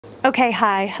Okay,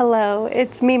 hi, hello,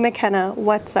 it's me, Mckenna.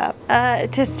 What's up?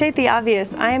 To state the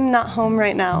obvious, I'm not home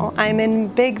right now. I'm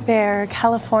in Big Bear,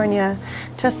 California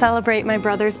to celebrate my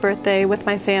brother's birthday with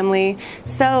my family.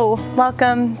 So,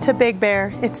 welcome to Big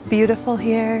Bear. It's beautiful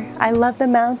here. I love the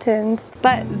mountains.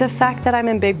 But the fact that I'm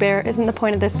in Big Bear isn't the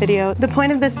point of this video. The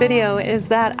point of this video is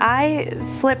that I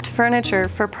flipped furniture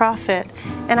for profit,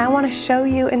 and I want to show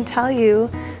you and tell you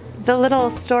the little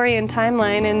story and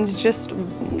timeline and just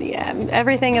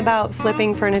everything about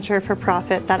flipping furniture for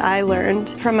profit that I learned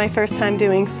from my first time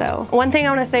doing so. One thing I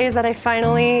want to say is that I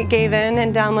finally gave in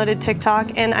and downloaded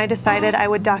TikTok, and I decided I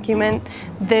would document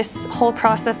this whole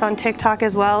process on TikTok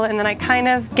as well, and then I kind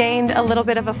of gained a little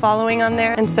bit of a following on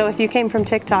there. And so if you came from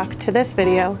TikTok to this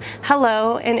video,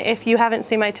 hello, and if you haven't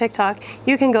seen my TikTok,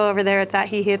 you can go over there. It's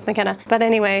at it's Mckenna. But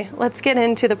anyway, let's get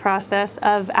into the process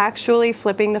of actually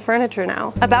flipping the furniture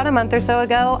now. About a month or so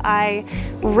ago, I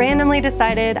randomly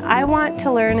decided I want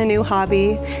to learn a new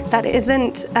hobby that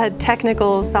isn't a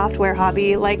technical software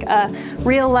hobby, like a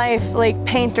real life, like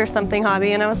paint or something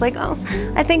hobby. And I was like, oh,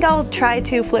 I think I'll try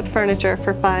to flip furniture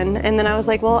for fun. And then I was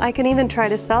like, well, I can even try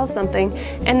to sell something.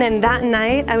 And then that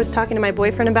night I was talking to my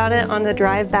boyfriend about it on the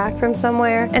drive back from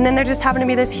somewhere. And then there just happened to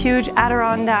be this huge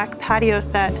Adirondack patio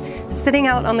set sitting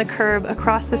out on the curb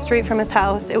across the street from his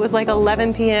house. It was like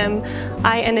 11 p.m.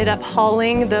 I ended up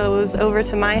hauling those over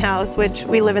to my house, which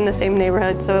we live in the same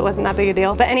neighborhood, so it wasn't that big a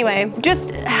deal. But anyway,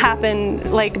 just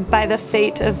happened like by the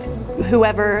fate of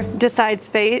whoever decides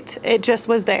fate, it just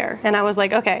was there. And I was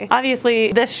like, okay,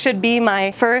 obviously this should be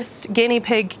my first guinea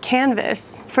pig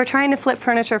canvas for trying to flip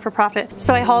furniture for profit.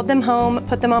 So I hauled them home,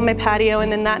 put them on my patio,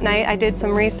 and then that night I did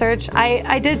some research.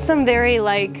 I did some very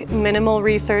like minimal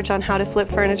research on how to flip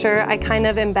furniture. I kind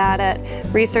of am bad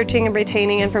at researching and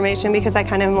retaining information because I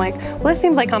kind of am like, well, this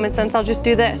seems like common sense, I'll just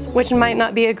do this, which might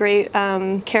not be a great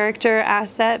character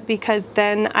asset because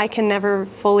then I can never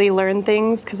fully learn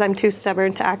things because I'm too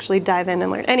stubborn to actually dive in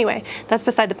and learn. Anyway, that's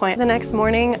beside the point. The next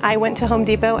morning I went to Home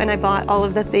Depot and I bought all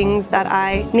of the things that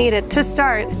I needed to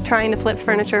start trying to flip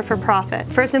furniture for profit.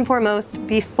 First and foremost,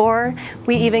 before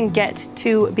we even get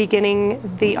to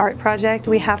beginning the art project,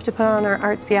 we have to put on our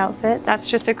artsy outfit. That's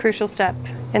just a crucial step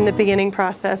in the beginning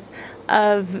process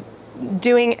of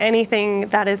doing anything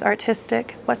that is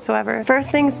artistic whatsoever. First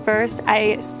things first,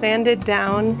 I sanded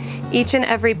down each and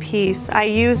every piece. I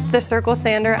used the circle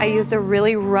sander. I used a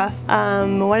really rough,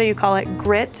 what do you call it,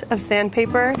 grit of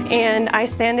sandpaper, and I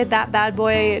sanded that bad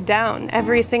boy down,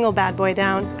 every single bad boy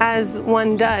down, as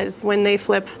one does when they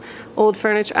flip old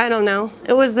furniture. I don't know.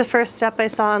 It was the first step I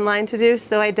saw online to do,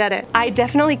 so I did it. I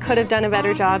definitely could have done a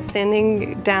better job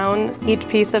sanding down each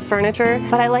piece of furniture,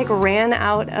 but I like ran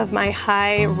out of my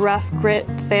high rough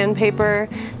grit sandpaper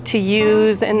to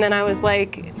use, and then I was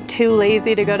like too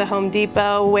lazy to go to Home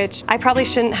Depot, which I probably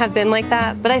shouldn't have been like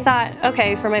that, but I thought,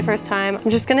 okay, for my first time, I'm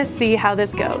just gonna see how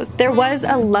this goes. There was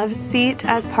a love seat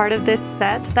as part of this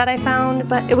set that I found,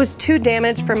 but it was too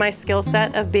damaged for my skill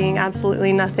set of being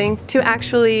absolutely nothing to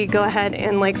actually go ahead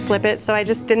and like flip it, so I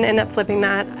just didn't end up flipping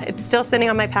that. It's still sitting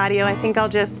on my patio. I think I'll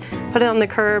just put it on the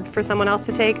curb for someone else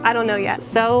to take. I don't know yet.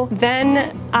 So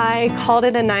then I called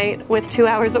it a night with 2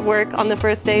 hours of work on the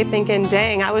first day, thinking,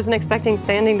 dang, I wasn't expecting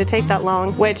sanding to take that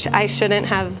long, which I shouldn't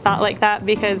have thought like that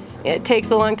because it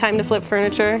takes a long time to flip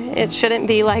furniture. It shouldn't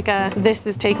be like a this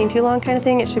is taking too long kind of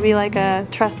thing. It should be like a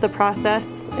trust the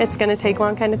process, it's gonna take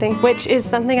long kind of thing, which is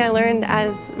something I learned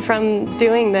from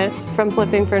doing this, from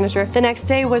flipping furniture. The next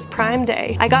day was prime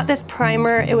day. I got this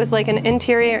primer. It was like an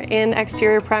interior and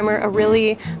exterior primer, a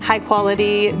really high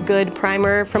quality, good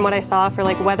primer from what I saw for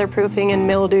like weatherproofing and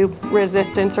mildew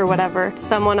resistance or whatever.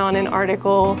 Someone on an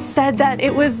article said that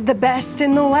it was the best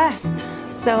in the West.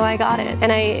 So I got it, and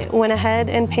I went ahead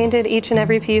and painted each and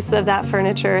every piece of that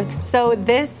furniture. So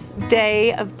this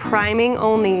day of priming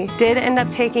only did end up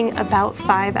taking about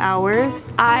 5 hours.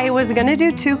 I was gonna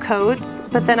do 2 coats,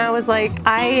 but then I was like,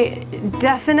 I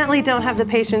definitely don't have the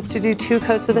patience to do 2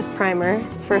 coats of this primer,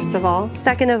 first of all.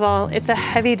 Second of all, it's a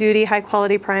heavy duty, high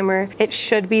quality primer. It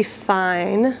should be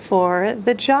fine for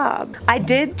the job. I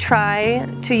did try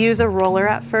to use a roller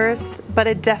at first, but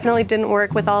it definitely didn't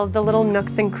work with all the little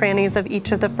nooks and crannies of each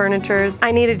of the furnitures.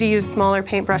 I needed to use smaller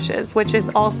paintbrushes, which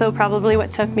is also probably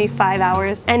what took me 5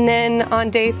 hours. And then on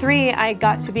day 3, I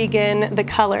got to begin the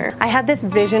color. I had this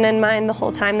vision in mind the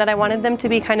whole time that I wanted them to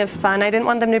be kind of fun. I didn't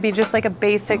want them to be just like a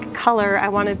basic color. I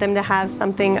wanted them to have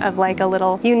something of like a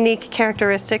little unique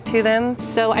characteristic to them.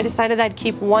 So I decided I'd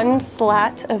keep one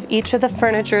slat of each of the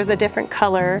furnitures a different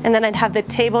color, and then I'd have the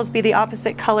tables be the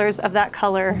opposite colors of that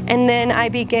color. And then I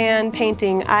began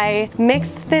painting. I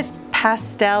mixed this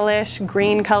pastel-ish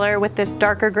green color with this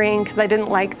darker green because I didn't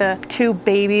like the too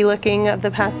baby looking of the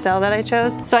pastel that I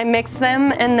chose. So I mixed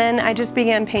them and then I just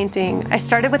began painting. I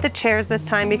started with the chairs this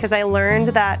time because I learned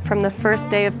that from the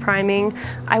first day of priming,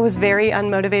 I was very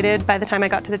unmotivated by the time I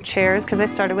got to the chairs because I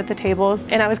started with the tables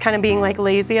and I was kind of being like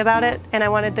lazy about it, and I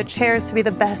wanted the chairs to be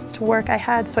the best work I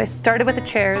had. So I started with the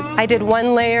chairs. I did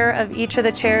one layer of each of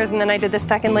the chairs and then I did the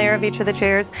second layer of each of the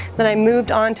chairs. Then I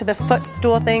moved on to the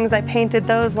footstool things. I painted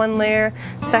those one layer,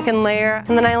 second layer,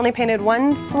 and then I only painted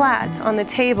one slat on the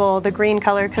table, the green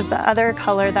color, because the other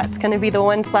color that's going to be the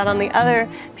one slat on the other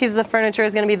pieces of furniture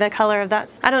is going to be the color of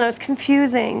that. I don't know, it's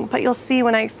confusing, but you'll see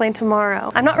when I explain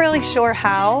tomorrow. I'm not really sure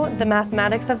how the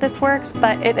mathematics of this works,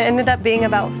 but it ended up being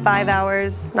about 5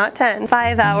 hours, not 10,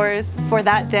 5 hours for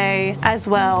that day as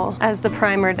well as the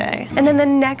primer day. And then the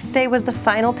next day was the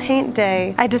final paint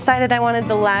day. I decided I wanted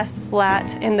the last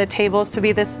slat in the tables to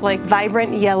be this like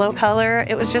vibrant yellow color.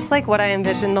 It was just like what I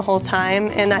envisioned the whole time,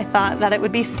 and I thought that it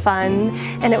would be fun,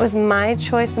 and it was my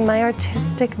choice and my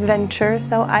artistic venture,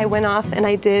 so I went off and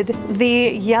I did the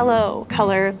yellow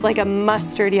color, like a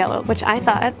mustard yellow, which I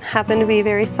thought happened to be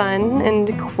very fun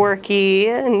and quirky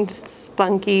and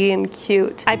spunky and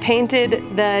cute. I painted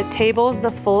the tables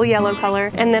the full yellow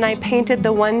color, and then I painted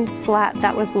the one slat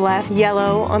that was left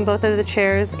yellow on both of the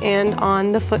chairs and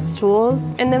on the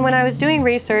footstools. And then when I was doing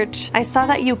research, I saw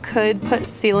that you could put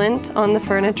sealant on the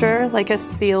furniture, like a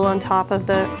seal on top of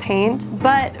the paint,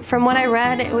 but from what I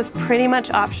read, it was pretty much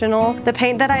optional. The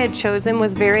paint that I had chosen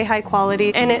was very high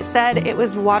quality, and it said it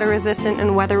was water resistant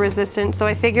and weather resistant, so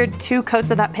I figured 2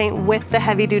 coats of that paint with the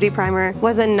heavy duty primer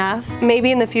was enough.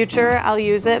 Maybe in the future I'll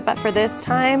use it, but for this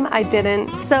time I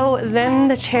didn't. So then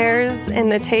the chairs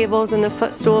and the tables and the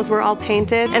footstools were all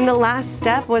painted, and the last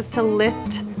step was to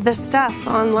list the stuff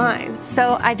online.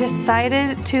 So I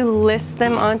decided to list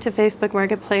them onto Facebook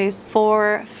Marketplace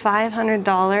for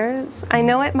 $500. I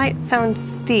know it might sound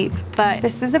steep, but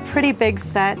this is a pretty big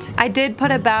set. I did put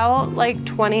about like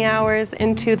 20 hours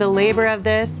into the labor of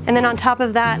this, and then on top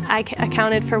of that I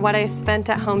accounted for what I spent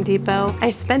at Home Depot.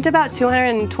 I spent about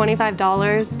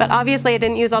 $225, but obviously I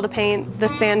didn't use all the paint. The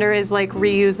sander is like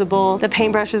reusable, the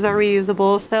paintbrushes are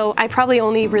reusable, so I probably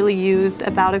only really used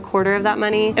about 1/4 of that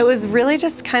money. It was really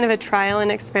just kind of a trial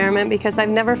and experiment because I've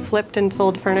never flipped and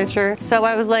sold furniture, so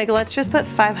I was like, let's just put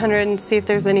 $500 and see if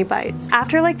there's any bites.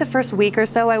 After like the first week or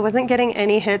so, I wasn't getting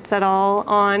any hits at all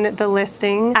on the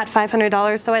listing at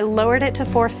 $500, so I lowered it to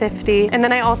 $450, and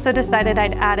then I also decided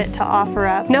I'd add it to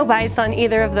OfferUp. No bites on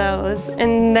either of those,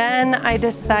 and then I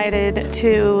decided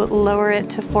to lower it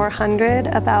to $400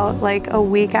 about like a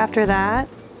week after that.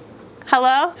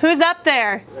 Hello? Who's up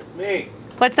there? That's me.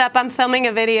 What's up? I'm filming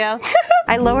a video.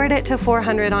 I lowered it to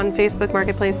 $400 on Facebook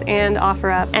Marketplace and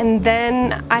OfferUp, and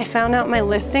then I found out my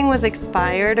listing was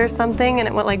expired or something, and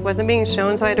it wasn't being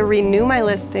shown, so I had to renew my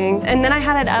listing. And then I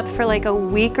had it up for like a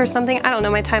week or something. I don't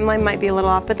know, my timeline might be a little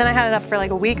off, but then I had it up for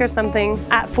like a week or something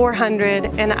at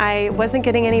 $400, and I wasn't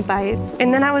getting any bites.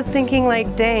 And then I was thinking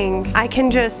like, dang, I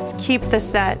can just keep the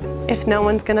set if no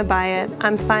one's gonna buy it.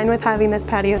 I'm fine with having this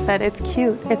patio set. It's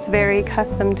cute. It's very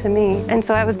custom to me. And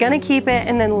so I was gonna keep it,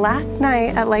 and then last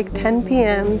night at like 10 p.m.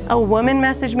 a woman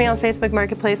messaged me on Facebook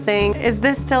Marketplace saying, is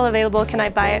this still available? Can I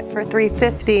buy it for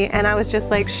 $350? And I was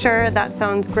just like, sure, that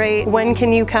sounds great. When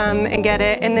can you come and get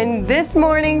it? And then this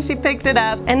morning she picked it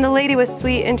up, and the lady was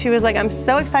sweet, and she was like, I'm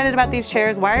so excited about these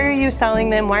chairs. Why are you selling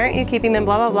them? Why aren't you keeping them?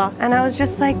 Blah, blah, blah. And I was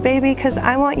just like, baby, because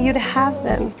I want you to have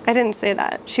them. I didn't say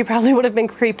that. She probably would have been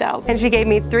creeped out. And she gave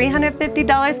me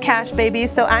 $350 cash, baby,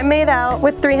 so I made out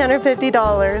with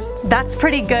 $350. That's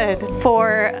pretty good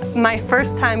for my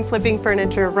first time flipping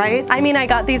furniture, right? I mean, I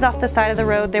got these off the side of the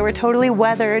road. They were totally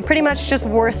weathered, pretty much just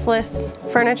worthless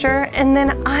furniture, and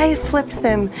then I flipped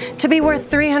them to be worth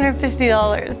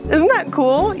 $350. Isn't that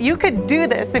cool? You could do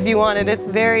this if you wanted. It's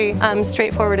very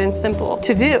straightforward and simple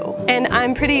to do. And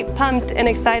I'm pretty pumped and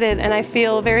excited, and I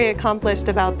feel very accomplished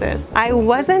about this. I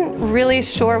wasn't really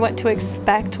sure what to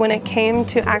expect when it came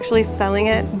to actually selling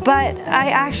it, but I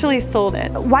actually sold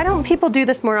it. Why don't people do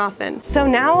this more often? So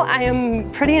now I am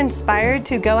pretty inspired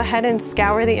to go ahead and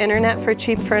scour the internet for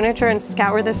cheap furniture and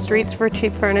scour the streets for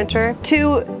cheap furniture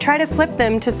to try to flip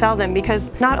them to sell them,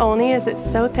 because not only is it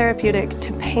so therapeutic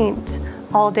to paint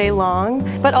all day long,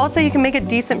 but also you can make a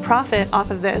decent profit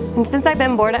off of this. And since I've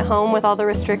been bored at home with all the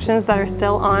restrictions that are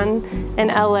still on in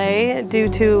LA due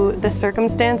to the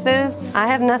circumstances, I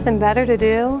have nothing better to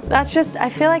do. That's just, I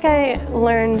feel like I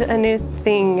learned a new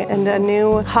thing and a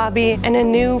new hobby and a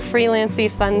new freelancy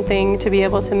fun thing to be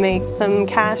able to make some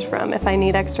cash from if I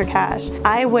need extra cash.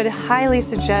 I would highly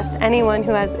suggest anyone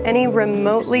who has any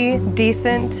remotely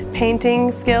decent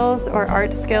painting skills or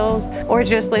art skills or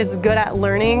just is good at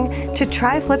learning to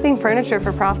try flipping furniture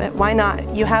for profit. Why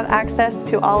not? You have access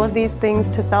to all of these things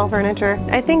to sell furniture.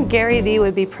 I think Gary Vee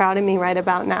would be proud of me right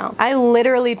about now. I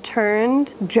literally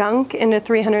turned junk into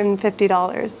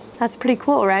 $350. That's pretty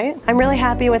cool, right? I'm really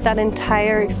happy with that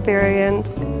entire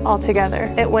experience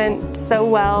altogether. It went so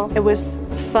well. It was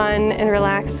fun and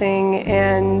relaxing,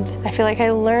 and I feel like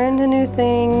I learned a new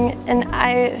thing, and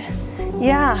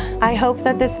I hope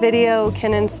that this video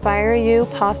can inspire you,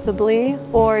 possibly,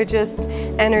 or just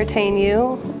entertain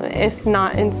you, if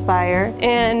not inspire.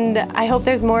 And I hope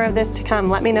there's more of this to come.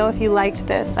 Let me know if you liked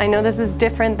this. I know this is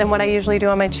different than what I usually do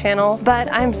on my channel,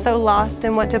 but I'm so lost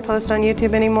in what to post on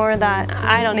YouTube anymore that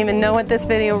I don't even know what this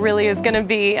video really is gonna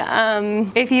be.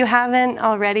 If you haven't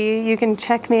already, you can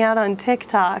check me out on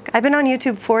TikTok. I've been on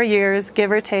YouTube 4 years,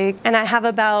 give or take, and I have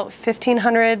about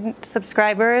 1,500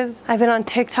 subscribers. I've been on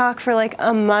TikTok for like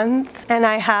a month and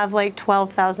I have like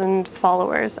 12,000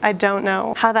 followers. I don't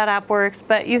know how that app works,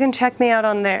 but you can check me out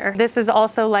on there. This is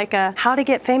also like a how to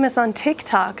get famous on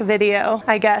TikTok video,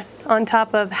 I guess, on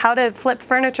top of how to flip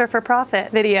furniture for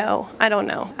profit video. I don't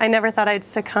know. I never thought I'd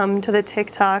succumb to the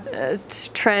TikTok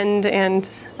trend and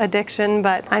addiction,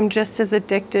 but I'm just as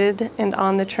addicted and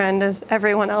on the trend as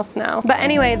everyone else now. But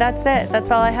anyway, that's it. That's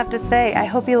all I have to say. I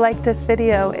hope you liked this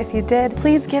video. If you did,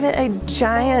 please give it a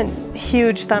giant,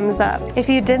 huge thumbs up. If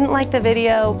you didn't like the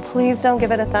video, please don't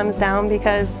give it a thumbs down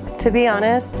because, to be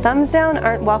honest, thumbs down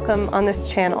aren't welcome on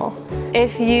this channel.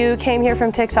 If you came here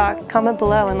from TikTok, comment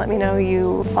below and let me know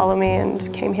you follow me and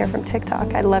came here from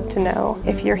TikTok. I'd love to know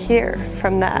if you're here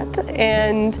from that.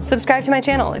 And subscribe to my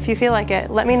channel if you feel like it.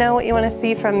 Let me know what you want to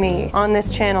see from me on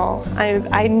this channel.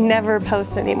 I never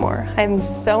post anymore. I'm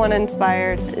so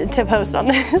uninspired to post on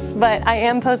this, but I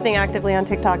am posting actively on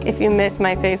TikTok. If you miss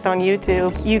my face on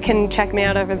YouTube, you can check me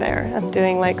out over there. I'm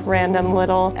doing like random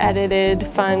little edited,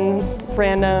 fun,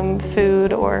 random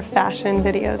food or fashion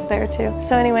videos there too.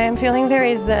 So anyway, I'm feeling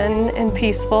very zen and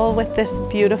peaceful with this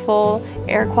beautiful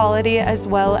air quality as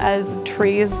well as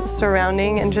trees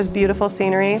surrounding and just beautiful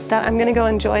scenery that I'm gonna go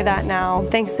enjoy that now.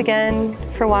 Thanks again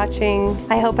for watching.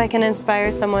 I hope I can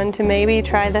inspire someone to maybe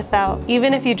try this out,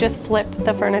 even if you just flip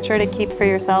the furniture to keep for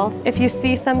yourself. If you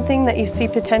see something that you see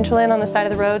potential in on the side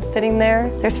of the road sitting there,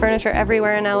 there's furniture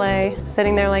everywhere in LA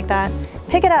sitting there like that.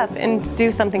 Pick it up and do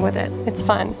something with it. It's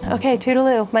fun. Okay,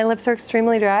 toodaloo. My lips are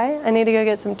extremely dry. I need to go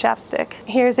get some chapstick.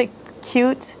 Here's a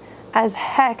cute as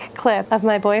heck clip of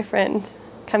my boyfriend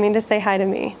coming to say hi to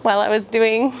me while I was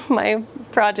doing my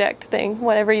project thing,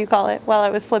 whatever you call it, while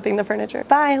I was flipping the furniture.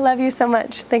 Bye, love you so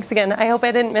much. Thanks again. I hope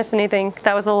I didn't miss anything.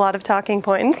 That was a lot of talking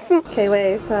points. Okay,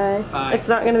 wave, bye. Bye. It's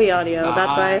not gonna be audio. Bye.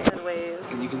 That's why I said wave.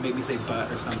 And you can maybe say butt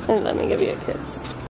or something. And let me give you a kiss.